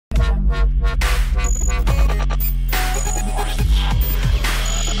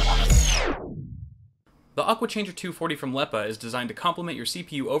The AquaChanger 240 from LEPA is designed to complement your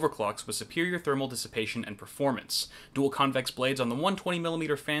CPU overclocks with superior thermal dissipation and performance. Dual convex blades on the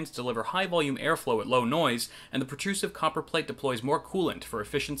 120mm fans deliver high-volume airflow at low noise, and the protrusive copper plate deploys more coolant for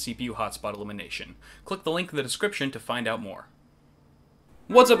efficient CPU hotspot elimination. Click the link in the description to find out more.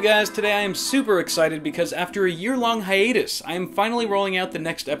 What's up, guys? Today I am super excited because after a year-long hiatus, I am finally rolling out the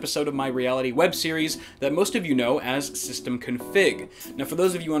next episode of my reality web series that most of you know as System Config. Now, for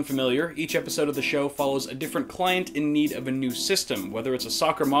those of you unfamiliar, each episode of the show follows a different client in need of a new system. Whether it's a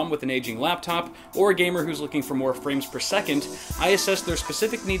soccer mom with an aging laptop or a gamer who's looking for more frames per second, I assess their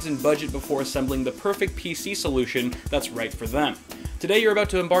specific needs and budget before assembling the perfect PC solution that's right for them. Today you're about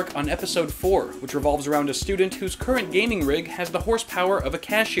to embark on episode 4, which revolves around a student whose current gaming rig has the horsepower of a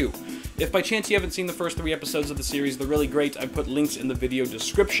cashew. If by chance you haven't seen the first 3 episodes of the series, they're really great. I put links in the video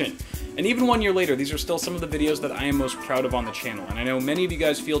description. And even 1 year later, these are still some of the videos that I am most proud of on the channel. And I know many of you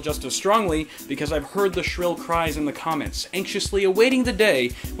guys feel just as strongly because I've heard the shrill cries in the comments, anxiously awaiting the day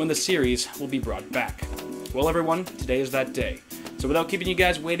when the series will be brought back. Well, everyone, today is that day. So without keeping you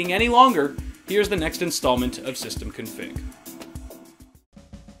guys waiting any longer, here's the next installment of System Config.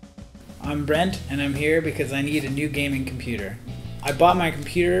 I'm Brent, and I'm here because I need a new gaming computer. I bought my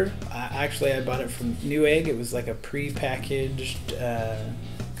computer, actually I bought it from Newegg. It was like a pre-packaged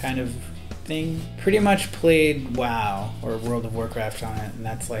kind of thing. Pretty much played WoW or World of Warcraft on it, and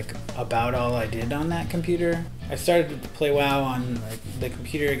that's like about all I did on that computer. I started to play WoW on like the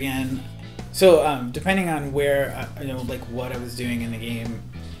computer again. So depending on where, like what I was doing in the game,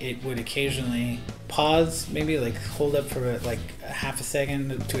 it would occasionally pause, maybe like hold up for like a half a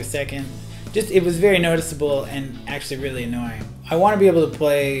second to a second. Just, it was very noticeable and actually really annoying. I want to be able to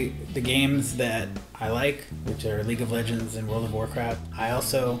play the games that I like, which are League of Legends and World of Warcraft. I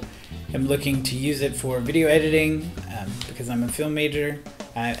also am looking to use it for video editing because I'm a film major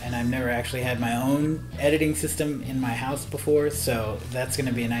and I've never actually had my own editing system in my house before, so that's going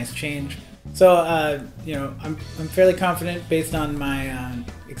to be a nice change. So, I'm fairly confident based on my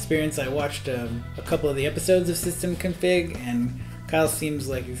experience. I watched a couple of the episodes of System Config, and Kyle seems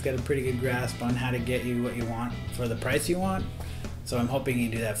like he's got a pretty good grasp on how to get you what you want for the price you want. So I'm hoping he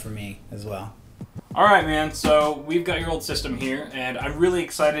can do that for me as well. Alright, man, so we've got your old system here, and I'm really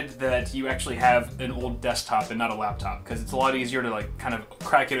excited that you actually have an old desktop and not a laptop, because it's a lot easier to like kind of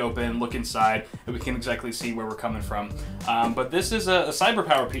crack it open, look inside, and we can exactly see where we're coming from. But this is a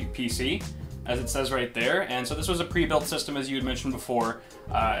CyberPower PC, as it says right there, and so this was a pre-built system, as you had mentioned before.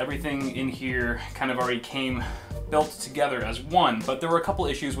 Everything in here kind of already came built together as one, but there were a couple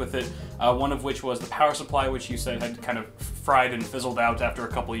issues with it, one of which was the power supply, which you said had kind of fried and fizzled out after a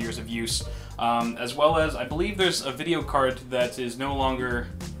couple of years of use, as well as I believe there's a video card that is no longer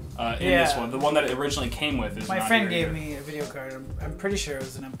in this one. The one that it originally came with is My not friend here gave either. me a video card. I'm pretty sure it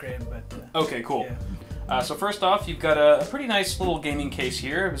was an upgrade, but... Okay, cool. Yeah. So first off, you've got a pretty nice little gaming case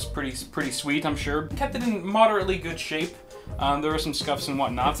here. It was pretty sweet, I'm sure. Kept it in moderately good shape. There were some scuffs and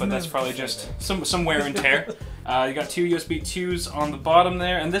whatnot, but that's probably just some wear and tear. You got 2 USB 2s on the bottom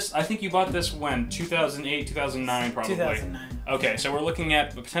there, and this, I think you bought this when? 2008, 2009 probably? 2009. Okay, so we're looking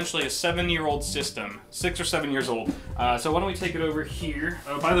at potentially a 7-year-old system. 6 or 7 years old. So why don't we take it over here.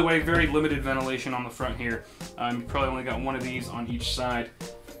 By the way, very limited ventilation on the front here. You probably only got one of these on each side.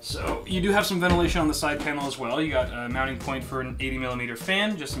 So you do have some ventilation on the side panel as well. You got a mounting point for an 80mm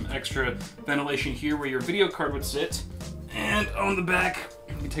fan, just some extra ventilation here where your video card would sit. And on the back,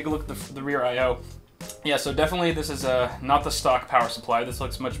 you can take a look at the rear I/O. Yeah, so definitely this is not the stock power supply. This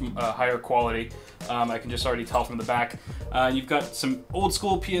looks much higher quality. I can just already tell from the back. You've got some old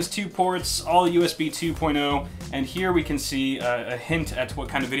school PS2 ports, all USB 2.0, and here we can see a hint at what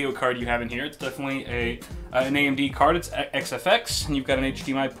kind of video card you have in here. It's definitely an AMD card. It's XFX, and you've got an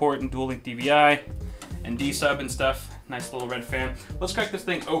HDMI port and dual link DVI and D-sub and stuff. Nice little red fan. Let's crack this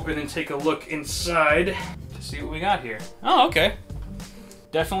thing open and take a look inside to see what we got here. Oh, okay.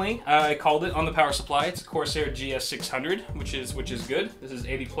 Definitely, I called it on the power supply. It's a Corsair GS600, which is good. This is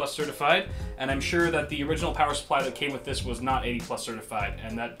 80+ certified, and I'm sure that the original power supply that came with this was not 80+ certified,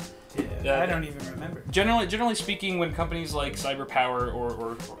 and that. Yeah, I don't even remember. Generally speaking, when companies like CyberPower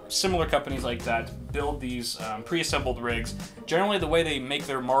or similar companies like that build these pre-assembled rigs, generally the way they make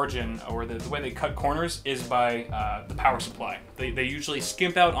their margin or the way they cut corners is by the power supply. They usually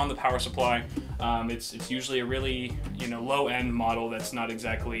skimp out on the power supply. It's usually a really low-end model that's not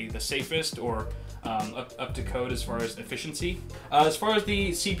exactly the safest or up to code as far as efficiency. As far as the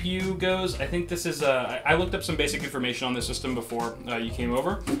CPU goes, I think this is I looked up some basic information on this system before you came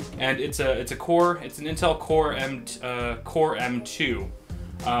over, and it's an Intel Core M2,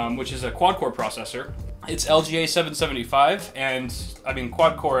 which is a quad-core processor. It's LGA 775, and I mean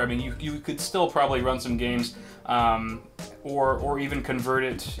quad core. I mean you could still probably run some games, or even convert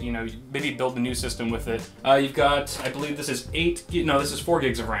it. You know, maybe build a new system with it. You've got, I believe this is 4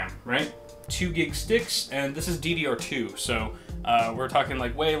 gigs of RAM, right? 2 gig sticks, and this is DDR2. So we're talking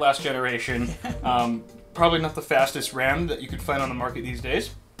like way last generation. Probably not the fastest RAM that you could find on the market these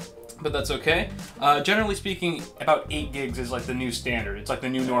days, but that's okay. Generally speaking, about 8 gigs is like the new standard. It's like the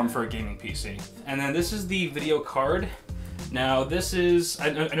new norm for a gaming PC. And then this is the video card. Now this is, I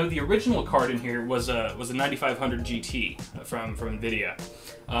know the original card in here was a 9500 GT from NVIDIA.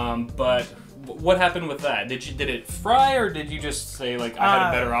 But what happened with that? Did it fry, or did you just say like I had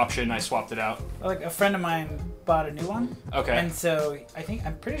a better option, I swapped it out? Like a friend of mine bought a new one. Okay. And so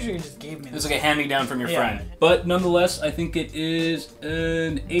I'm pretty sure he just gave me this. It's like a hand-me-down from your friend. But nonetheless, I think it is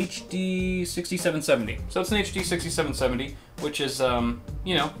an HD 6770. So it's an HD 6770, which is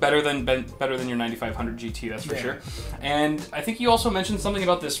you know, better than your 9500 GT, that's for sure. And I think you also mentioned something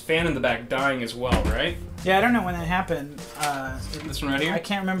about this fan in the back dying as well, right? Yeah, I don't know when that happened. This one right here? I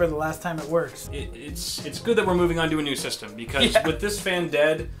can't remember the last time it works. It's good that we're moving on to a new system, because with this fan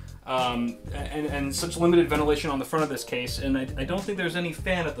dead, and such limited ventilation on the front of this case, and I don't think there's any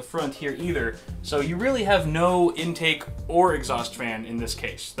fan at the front here either, so you really have no intake or exhaust fan in this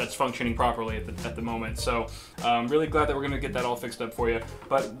case that's functioning properly at the moment. So I'm really glad that we're going to get that all fixed up for you.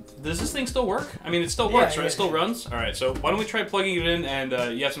 But does this thing still work? I mean, it still works, right? It still runs? Alright, so why don't we try plugging it in, and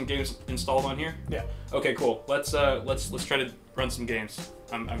you have some games installed on here? Yeah. Okay, cool. Let's try to run some games.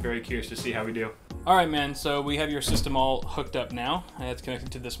 I'm very curious to see how we do. Alright, man, so we have your system all hooked up now. It's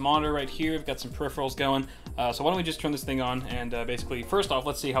connected to this monitor right here. We've got some peripherals going. So why don't we just turn this thing on, and basically, first off,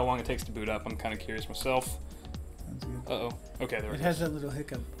 let's see how long it takes to boot up. I'm kind of curious myself. Uh-oh. Okay, there it goes. It has that little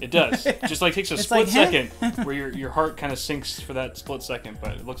hiccup. It does. Just like takes a split second where your heart kind of sinks for that split second,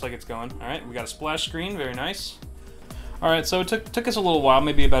 but it looks like it's going. Alright, we got a splash screen. Very nice. Alright, so it took us a little while,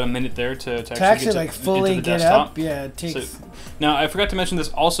 maybe about a minute there to actually get like fully into the get desktop. up. Yeah, it takes. So, now, I forgot to mention this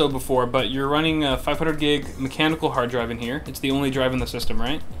also before, but you're running a 500 gig mechanical hard drive in here. It's the only drive in the system,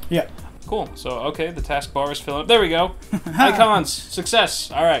 right? Yeah. Cool. So, okay, the taskbar is filling up. There we go. Icons. Success.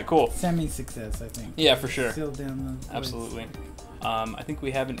 All right, cool. Semi-success, I think. Yeah, for sure. Still down the Absolutely. I think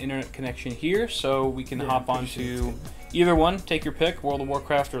we have an internet connection here, so we can hop onto either one. Take your pick, World of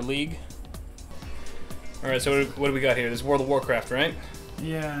Warcraft or League. All right, so what do we got here? This is World of Warcraft, right?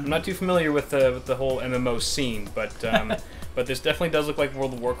 Yeah. I'm not too familiar with the whole MMO scene, but but this definitely does look like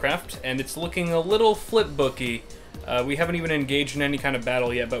World of Warcraft, and it's looking a little flipbooky. We haven't even engaged in any kind of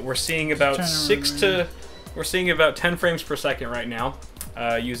battle yet, but we're seeing about 10 frames per second right now,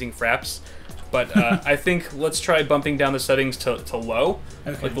 using fraps. But I think let's try bumping down the settings to low,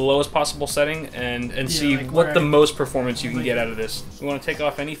 like the lowest possible setting, and see like what the most performance you can get out of this. We want to take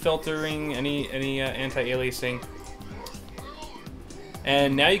off any filtering, any anti-aliasing.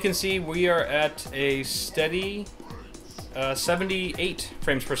 And now you can see we are at a steady 78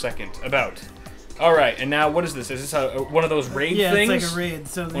 frames per second, about. All right, and now what is this? Is this one of those raid things? Yeah, it's like a raid.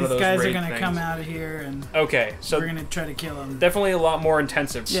 So these guys are going to come out of here, and so we're going to try to kill them. Definitely a lot more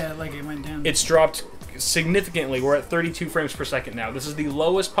intensive. Yeah, like it went down. It's dropped significantly. We're at 32 frames per second now. This is the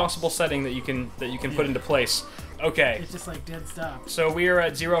lowest possible setting that you can put into place. Okay. It's just like dead stop. So we are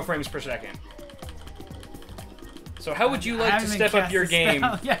at 0 frames per second. So how would you like to step up your game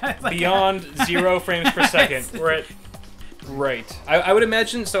beyond 0 frames per second? We're at right. I would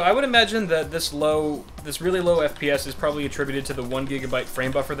imagine. So I would imagine that this really low FPS is probably attributed to the 1 GB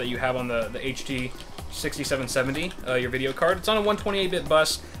frame buffer that you have on the HD 6770, your video card. It's on a 128-bit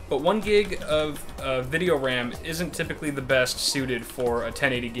bus, but 1 gig of video RAM isn't typically the best suited for a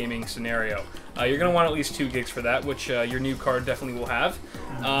 1080 gaming scenario. You're going to want at least 2 gigs for that, which your new card definitely will have.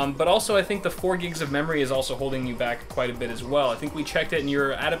 But also, I think the 4 gigs of memory is also holding you back quite a bit as well. I think we checked it, and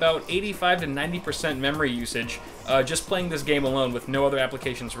you're at about 85 to 90% memory usage just playing this game alone with no other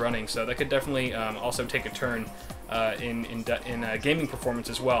applications running. So that could definitely also take a turn in gaming performance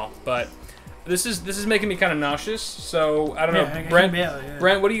as well. But this is making me kind of nauseous. So I don't know, Brent.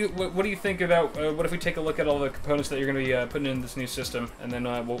 Brent, what do you think about what if we take a look at all the components that you're going to be putting in this new system, and then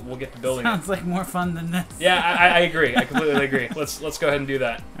we'll get to building. Sounds like more fun than this. Yeah, I agree. I completely agree. Let's go ahead and do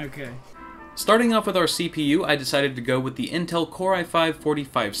that. Okay. Starting off with our CPU, I decided to go with the Intel Core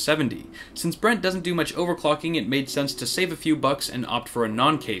i5-4570. Since Brent doesn't do much overclocking, it made sense to save a few bucks and opt for a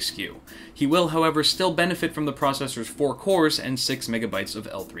non-K SKU. He will, however, still benefit from the processor's 4 cores and 6 MB of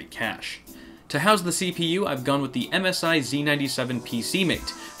L3 cache. To house the CPU, I've gone with the MSI Z97 PCMate,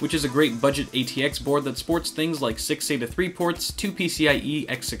 which is a great budget ATX board that sports things like 6 SATA 3 ports, 2 PCIe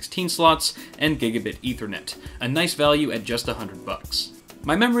X16 slots, and gigabit Ethernet. A nice value at just $100.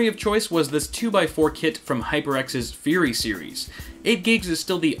 My memory of choice was this 2x4 kit from HyperX's Fury series. 8 gigs is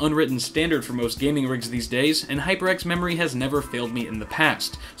still the unwritten standard for most gaming rigs these days, and HyperX memory has never failed me in the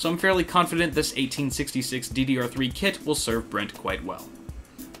past, so I'm fairly confident this 1866 DDR3 kit will serve Brent quite well.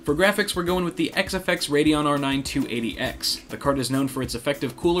 For graphics, we're going with the XFX Radeon R9 280X. The card is known for its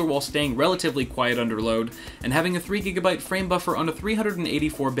effective cooler while staying relatively quiet under load, and having a 3GB frame buffer on a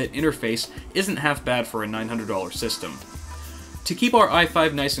 384-bit interface isn't half bad for a $900 system. To keep our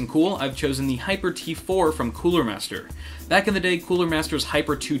i5 nice and cool, I've chosen the Hyper T4 from Cooler Master. Back in the day, Cooler Master's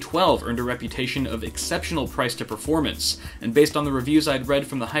Hyper 212 earned a reputation of exceptional price to performance, and based on the reviews I'd read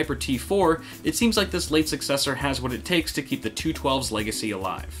from the Hyper T4, it seems like this late successor has what it takes to keep the 212's legacy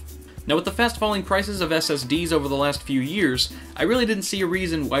alive. Now, with the fast-falling prices of SSDs over the last few years, I really didn't see a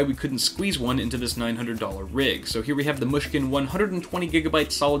reason why we couldn't squeeze one into this $900 rig, so here we have the Mushkin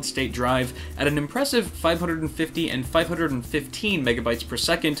 120GB solid-state drive at an impressive 550 and 515 megabytes per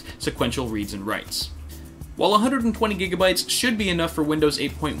second sequential reads and writes. While 120GB should be enough for Windows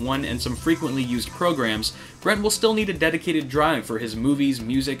 8.1 and some frequently used programs, Brent will still need a dedicated drive for his movies,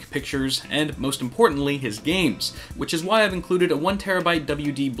 music, pictures, and, most importantly, his games, which is why I've included a 1TB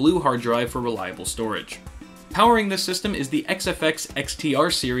WD Blue hard drive for reliable storage. Powering this system is the XFX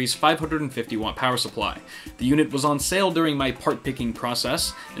XTR series 550-watt power supply. The unit was on sale during my part-picking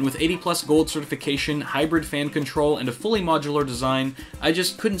process, and with 80+ gold certification, hybrid fan control, and a fully modular design, I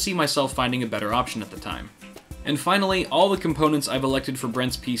just couldn't see myself finding a better option at the time. And finally, all the components I've elected for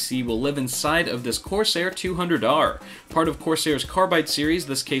Brent's PC will live inside of this Corsair 200R. Part of Corsair's Carbide series,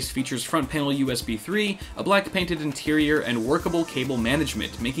 this case features front panel USB 3, a black painted interior, and workable cable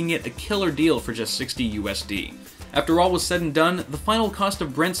management, making it a killer deal for just $60 USD. After all was said and done, the final cost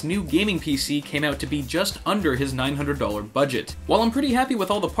of Brent's new gaming PC came out to be just under his $900 budget. While I'm pretty happy with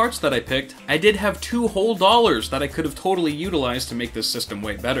all the parts that I picked, I did have $2 whole that I could have totally utilized to make this system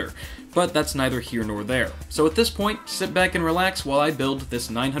way better. But that's neither here nor there. So at this point, sit back and relax while I build this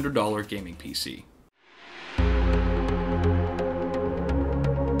 $900 gaming PC.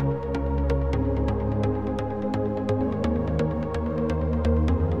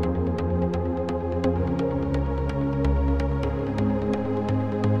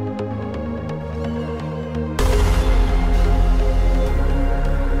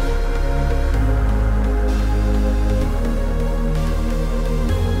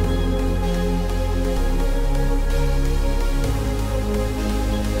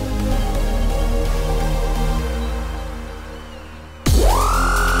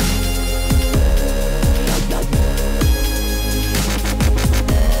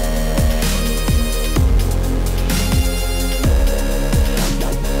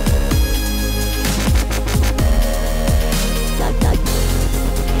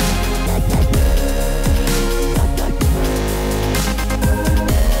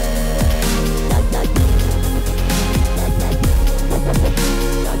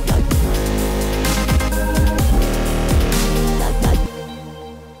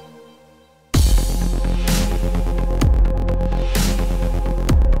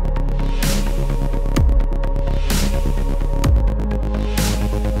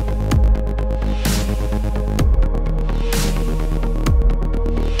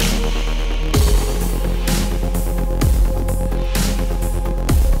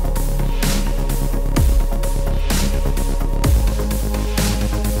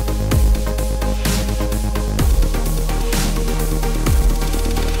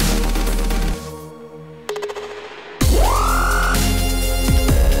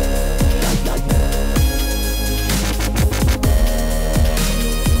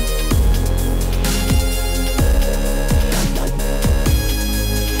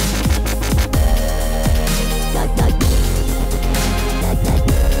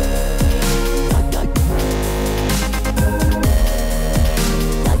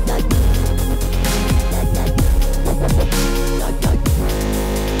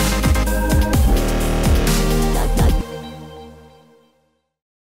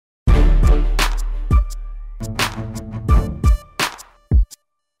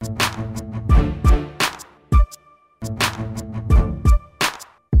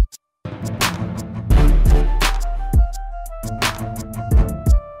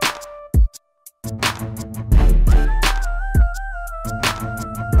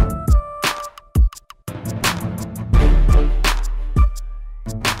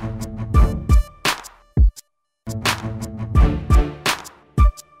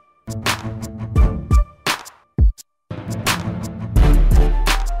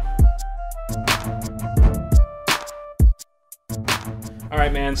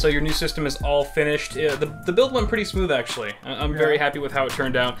 Alright, man, so your new system is all finished. The build went pretty smooth, actually. I'm very happy with how it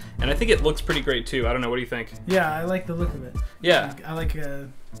turned out, and I think it looks pretty great, too. I don't know, what do you think? Yeah, I like the look of it. Yeah. I like the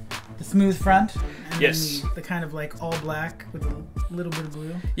smooth front, and yes. then the kind of like all black with a little bit of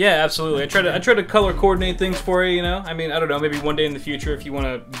blue. Yeah, absolutely. I try to color coordinate things for you, you know? I mean, I don't know, maybe one day in the future if you want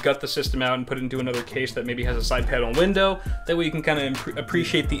to gut the system out and put it into another case that maybe has a side panel window, that way you can kind of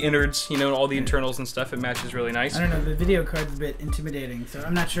appreciate the innards, you know, all the internals and stuff. It matches really nice. I don't know, the video card's a bit intimidating, so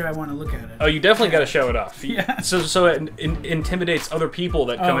I'm not sure I want to look at it. Oh, you definitely got to show it off. Yeah. So it intimidates other people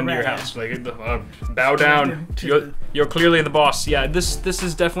that come into your house. Like, bow down. You're clearly the boss. Yeah, this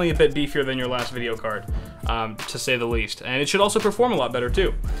is definitely a bit beefier than your last video card, to say the least. And it should also perform a lot better,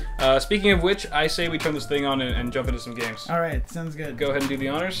 too. Speaking of which, I say we turn this thing on and jump into some games. Alright, sounds good. Go ahead and do the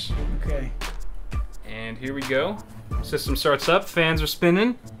honors. Okay. And here we go. System starts up, fans are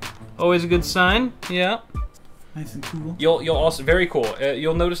spinning. Always a good sign. Yeah. Nice and cool. You'll also, very cool.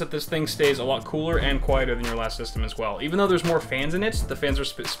 You'll notice that this thing stays a lot cooler and quieter than your last system as well. Even though there's more fans in it, the fans are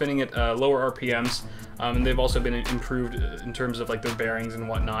spinning at lower RPMs, and they've also been improved in terms of like their bearings and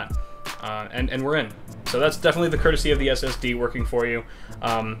whatnot. And we're in. So that's definitely the courtesy of the SSD working for you.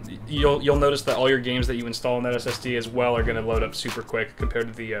 You'll notice that all your games that you install on that SSD as well are going to load up super quick compared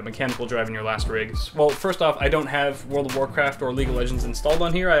to the mechanical drive in your last rigs. Well, first off, I don't have World of Warcraft or League of Legends installed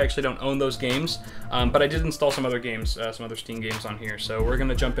on here. I actually don't own those games, but I did install some other games, some other Steam games on here. So we're going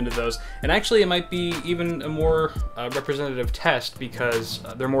to jump into those. And actually, it might be even a more representative test because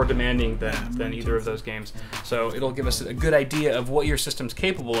they're more demanding than either of those games. So it'll give us a good idea of what your system's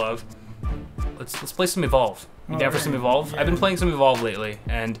capable of. Let's play some Evolve. You down for some Evolve? Yeah. I've been playing some Evolve lately,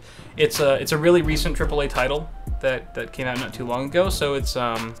 and it's a really recent AAA title that came out not too long ago. So it's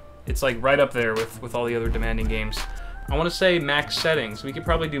like right up there with all the other demanding games. I want to say max settings. We could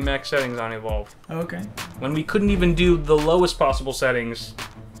probably do max settings on Evolve. Okay. When we couldn't even do the lowest possible settings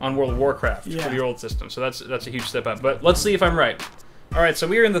on World of Warcraft for the old system. So that's a huge step up. But let's see if I'm right. Alright, so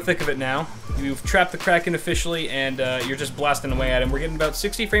we are in the thick of it now. You've trapped the Kraken officially, and you're just blasting away at him. We're getting about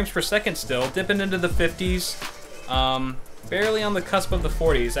 60 frames per second still, dipping into the 50s, barely on the cusp of the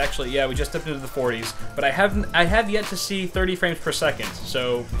 40s. Actually, yeah, we just dipped into the 40s, but I have yet to see 30 frames per second.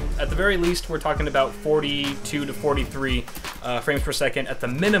 So at the very least, we're talking about 42 to 43 frames per second at the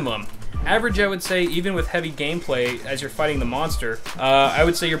minimum. Average, I would say, even with heavy gameplay as you're fighting the monster, I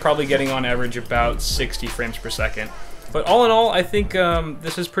would say you're probably getting on average about 60 frames per second. But all in all, I think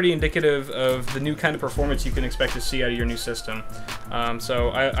this is pretty indicative of the new kind of performance you can expect to see out of your new system.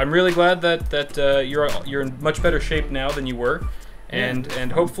 So I'm really glad that you're in much better shape now than you were,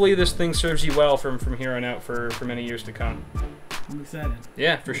 and hopefully this thing serves you well from here on out for many years to come. I'm excited.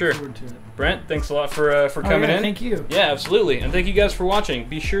 Yeah, for sure. Forward to it. Brent, thanks a lot for coming in. Thank you. Yeah, absolutely. And thank you guys for watching.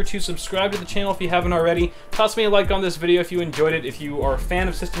 Be sure to subscribe to the channel if you haven't already. Toss me a like on this video if you enjoyed it. If you are a fan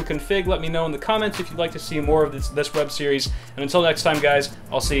of System Config, let me know in the comments if you'd like to see more of this web series. And until next time, guys,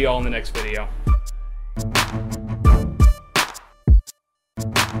 I'll see you all in the next video.